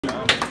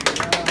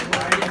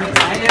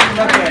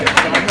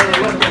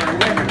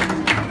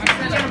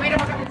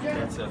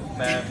It's a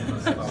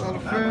fabulous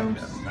photo.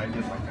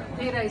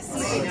 Did I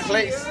see it?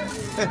 Place.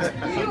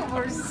 You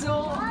were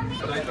so...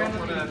 But I don't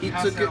want to He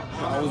took it.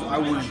 I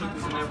was.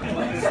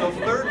 So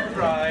third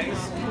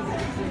prize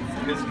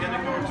is going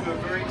to go to a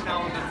very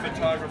talented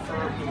photographer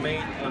who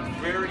made a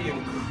very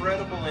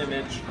incredible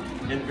image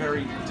in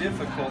very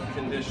difficult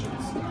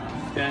conditions.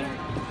 And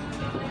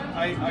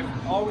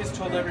I've always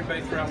told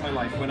everybody throughout my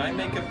life, when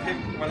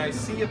I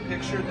see a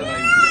picture that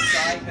I wish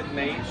I had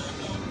made,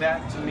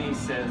 that to me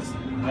says,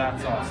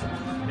 that's awesome.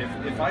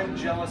 If I'm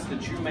jealous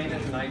that you made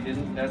it and I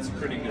didn't, that's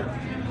pretty good.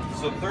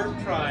 So third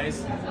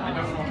prize, I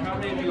don't know how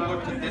many of you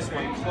looked at this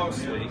one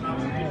closely.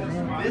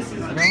 This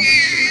is a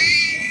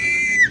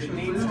picture that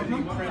needs to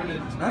be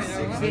printed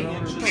 60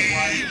 inches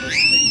wide.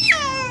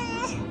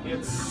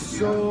 It's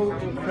so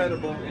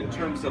incredible in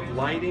terms of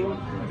lighting,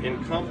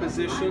 in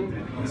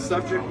composition,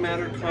 subject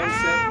matter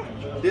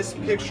concept. This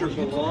picture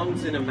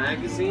belongs in a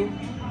magazine.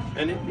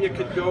 And it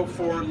could go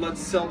for,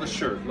 let's sell the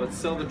shirt, let's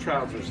sell the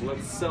trousers,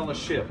 let's sell a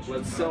ship,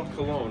 let's sell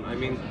cologne. I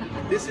mean,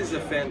 this is a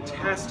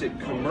fantastic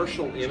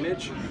commercial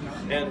image,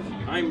 and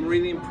I'm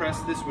really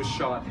impressed this was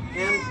shot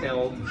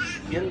handheld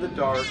in the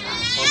dark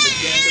on the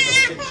deck of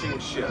a pitching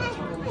ship.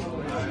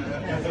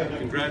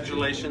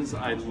 Congratulations,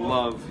 I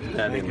love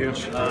that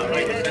image. Show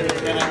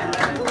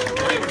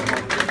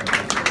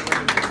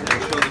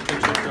the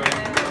picture,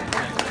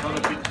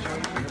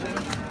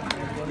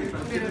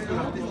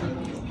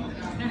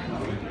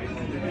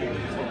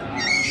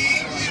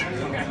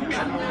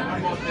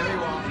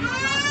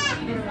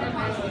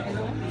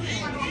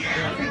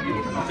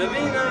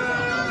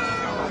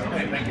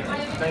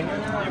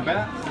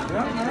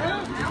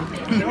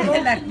 ¿Quién es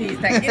el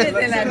artista? ¿Quién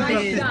es el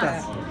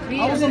artista?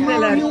 ¿Quién es el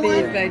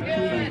artista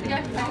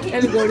aquí?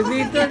 El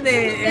gordito de...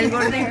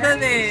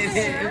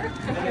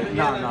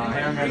 No, I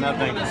haven't got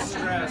nothing.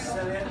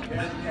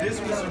 This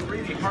was a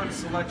really hard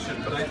selection,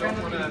 but I don't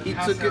want to. He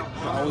took it.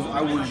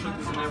 I was.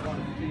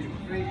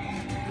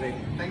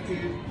 Thank you.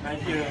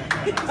 Thank you.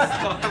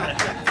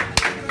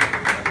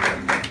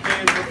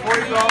 And before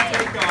you all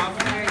take off,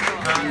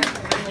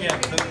 again,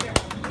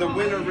 the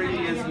winner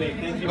really is me.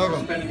 Thank you for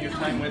spending your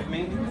time with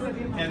me.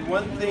 And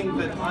one thing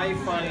that I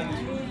find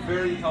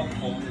very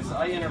helpful is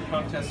I enter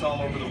contests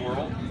all over the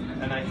world,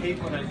 and I hate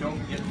when I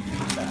don't get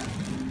feedback.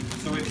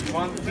 So if you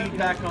want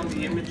feedback on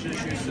the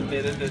images you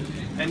submitted,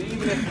 and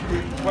even if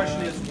the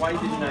question is, why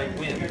didn't I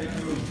win?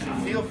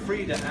 Feel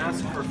free to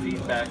ask for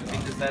feedback,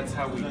 because that's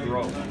how we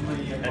grow.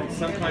 And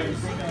sometimes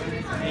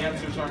the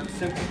answers aren't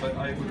simple, but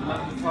I would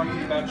love to talk to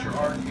you about your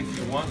art if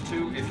you want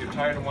to. If you're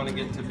tired and want to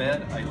get to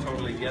bed, I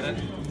totally get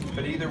it.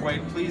 But either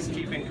way, please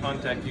keep in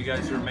contact. You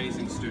guys are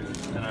amazing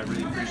students, and I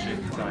really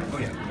appreciate the time. Oh,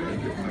 yeah.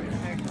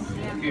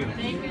 Thank you.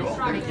 Thank you.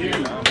 Thank you.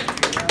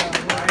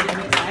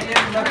 I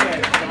didn't look at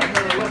it, but I'm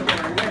going to look at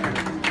it.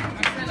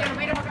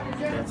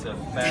 It's a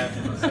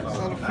fabulous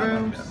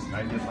photo.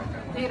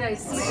 Did I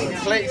see it?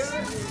 Place.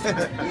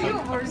 You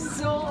were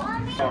so...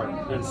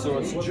 And so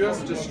it's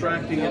just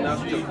distracting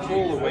enough to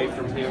pull away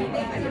from him,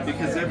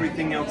 because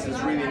everything else is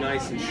really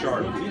nice and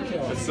sharp.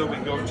 And so we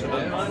go to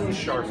the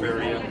unsharp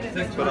area.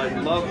 But I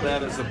love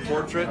that as a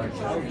portrait.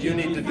 You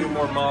need to do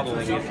more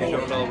modeling if you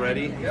don't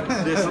already.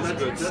 This is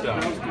good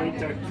stuff.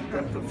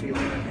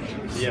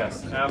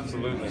 Yes,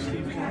 absolutely.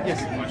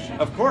 Yes,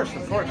 of course.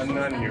 I'm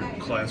not in your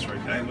class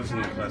right now. I was in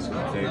your class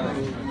all day.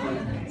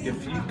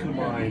 If you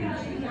combine...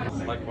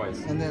 Likewise.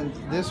 And then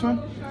this one?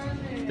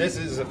 This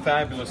is a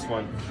fabulous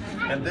one.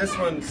 And this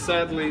one,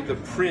 sadly, the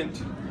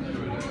print,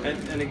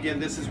 and again,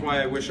 this is why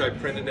I wish I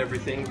printed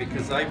everything,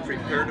 because I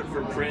prepared it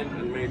for print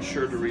and made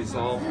sure to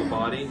resolve the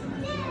body.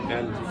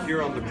 And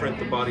here on the print,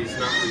 the body's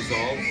not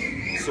resolved.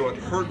 So it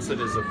hurts it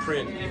as a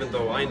print, even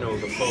though I know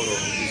the photo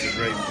is a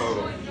great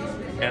photo.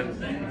 And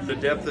the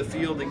depth of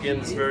field,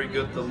 again, is very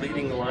good. The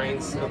leading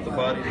lines of the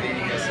body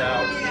leading us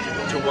out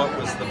to what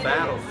was the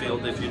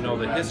battlefield, if you know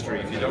the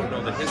history. If you don't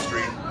know the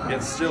history,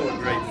 it's still a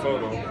great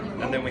photo.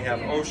 And then we have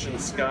ocean,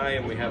 sky,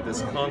 and we have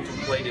this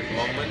contemplative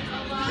moment.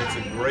 It's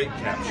a great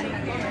capture.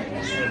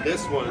 And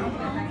this one,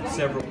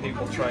 several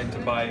people tried to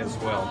buy as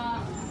well.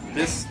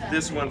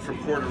 This one from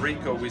Puerto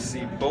Rico, we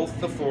see both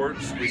the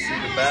forts, we see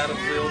the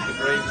battlefield, the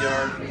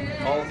graveyard,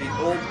 all the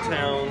old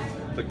town,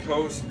 the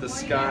coast, the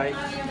sky,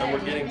 and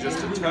we're getting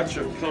just a touch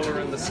of color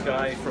in the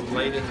sky from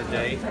late in the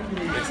day.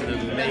 It's an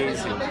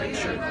amazing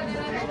picture.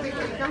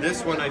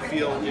 This one, I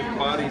feel,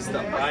 embodies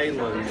the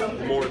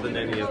island more than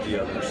any of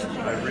the others.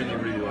 I really,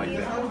 really like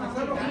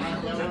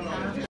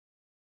that.